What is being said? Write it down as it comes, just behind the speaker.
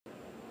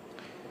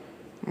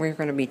We're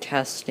going to be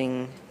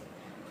testing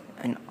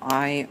an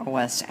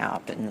iOS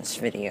app in this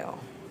video.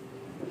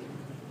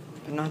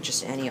 But not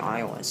just any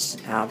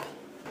iOS app.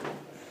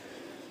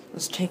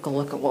 Let's take a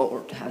look at what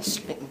we're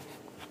testing.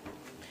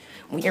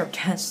 We are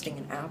testing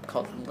an app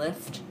called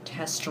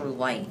Tester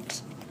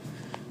Lite.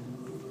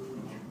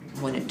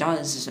 What it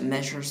does is it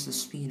measures the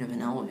speed of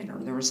an elevator.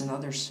 There was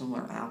another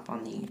similar app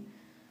on the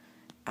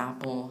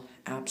Apple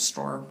App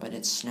Store, but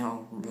it's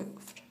now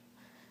removed.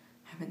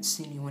 I haven't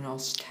seen anyone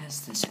else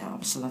test this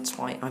app, so that's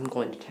why I'm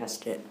going to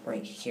test it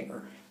right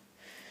here.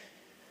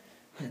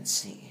 Let's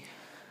see.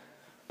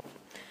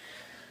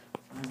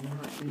 I'm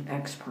not an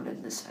expert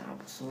in this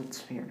app, so let's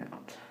figure it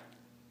out.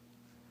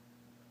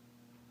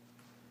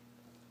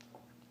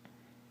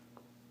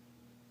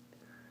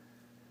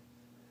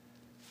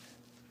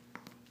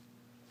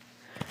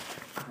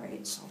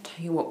 Alright, so I'll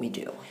tell you what we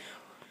do.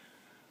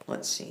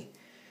 Let's see.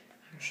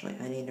 Actually,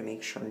 I need to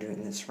make sure I'm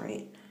doing this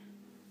right.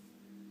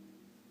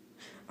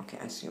 Okay,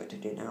 I see what to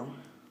do now.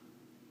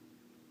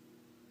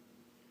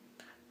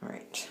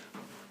 Alright.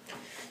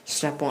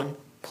 Step 1,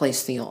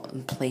 place the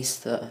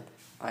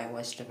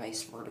iOS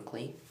device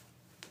vertically.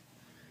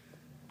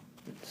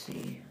 Let's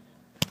see.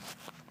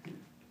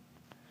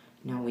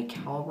 Now we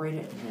calibrate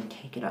it and then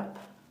take it up.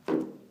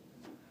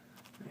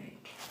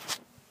 Right.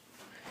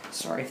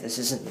 Sorry if this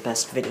isn't the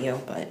best video,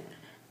 but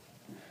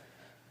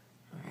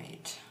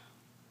alright.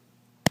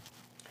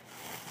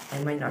 I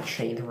might not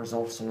show you the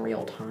results in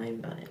real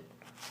time, but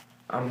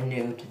I'm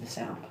new to this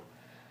app.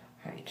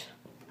 Alright.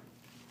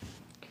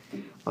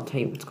 I'll tell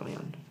you what's going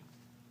on.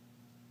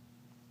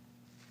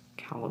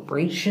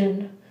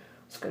 Calibration.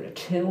 Let's go to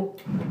 2.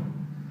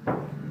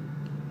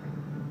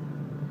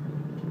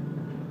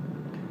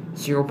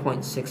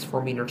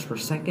 0.64 meters per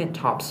second.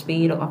 Top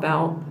speed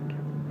about.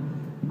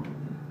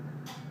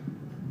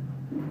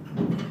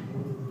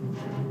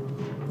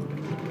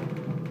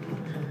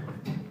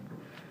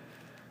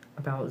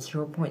 About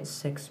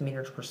 0.6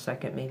 meters per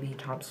second, maybe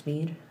top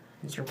speed.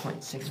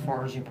 0.64,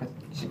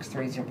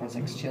 0.63,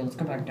 0.62. Let's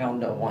go back down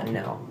to 1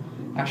 now.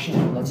 Actually,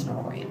 no, that's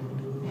not right.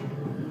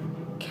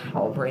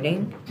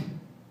 Calibrating.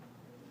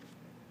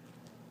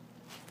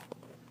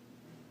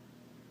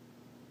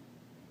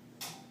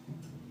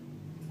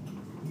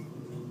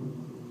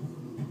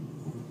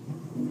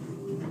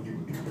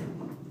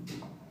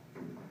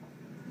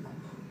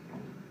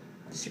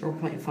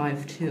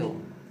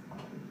 .52.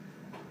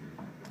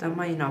 That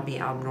might not be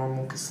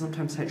abnormal because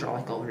sometimes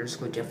hydraulic elevators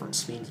go different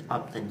speeds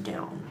up than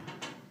down.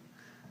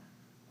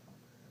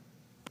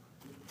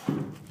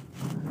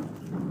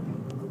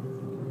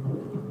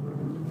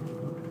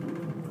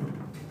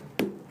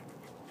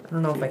 I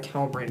don't know if I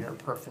calibrated it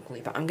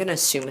perfectly, but I'm going to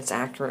assume it's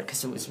accurate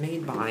because it was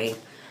made by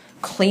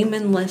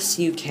Kleemann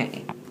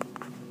UK.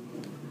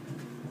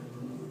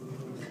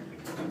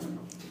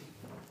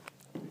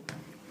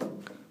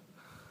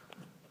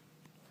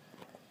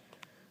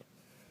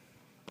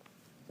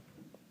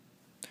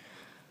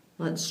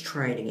 Let's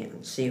try it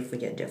again, see if we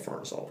get different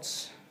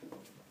results.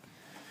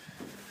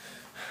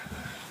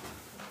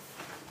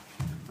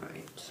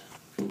 Alright.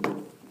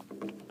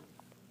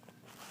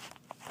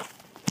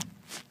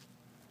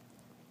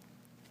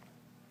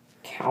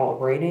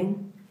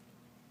 Calibrating.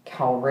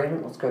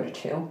 Let's go to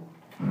 2.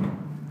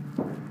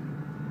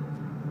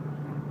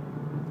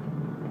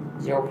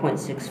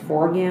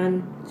 0.64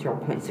 again,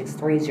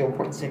 0.63,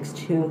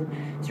 0.62,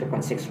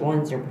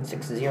 0.61,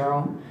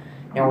 0.60.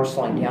 Now we're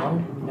slowing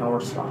down, now we're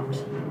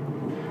stopped.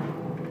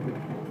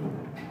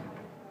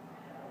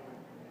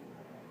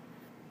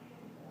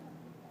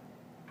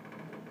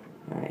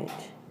 Alright.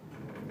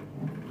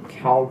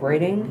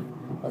 Calibrating.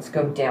 Let's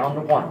go down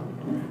to 1.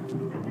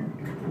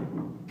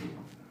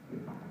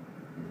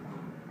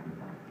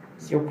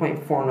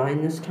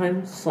 0.49 this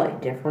time.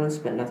 Slight difference,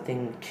 but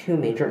nothing too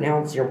major. Now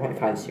it's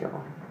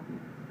 0.50.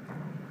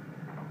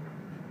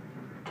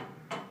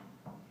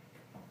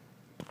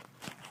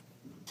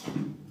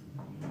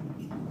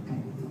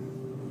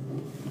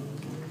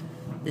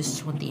 This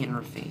is what the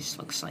interface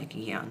looks like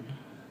again.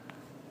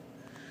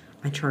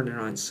 I turned it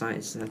on its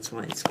side, so that's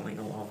why it's going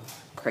a little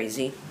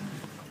crazy.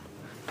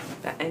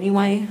 But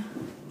anyway,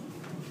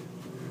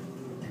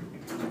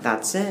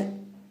 that's it.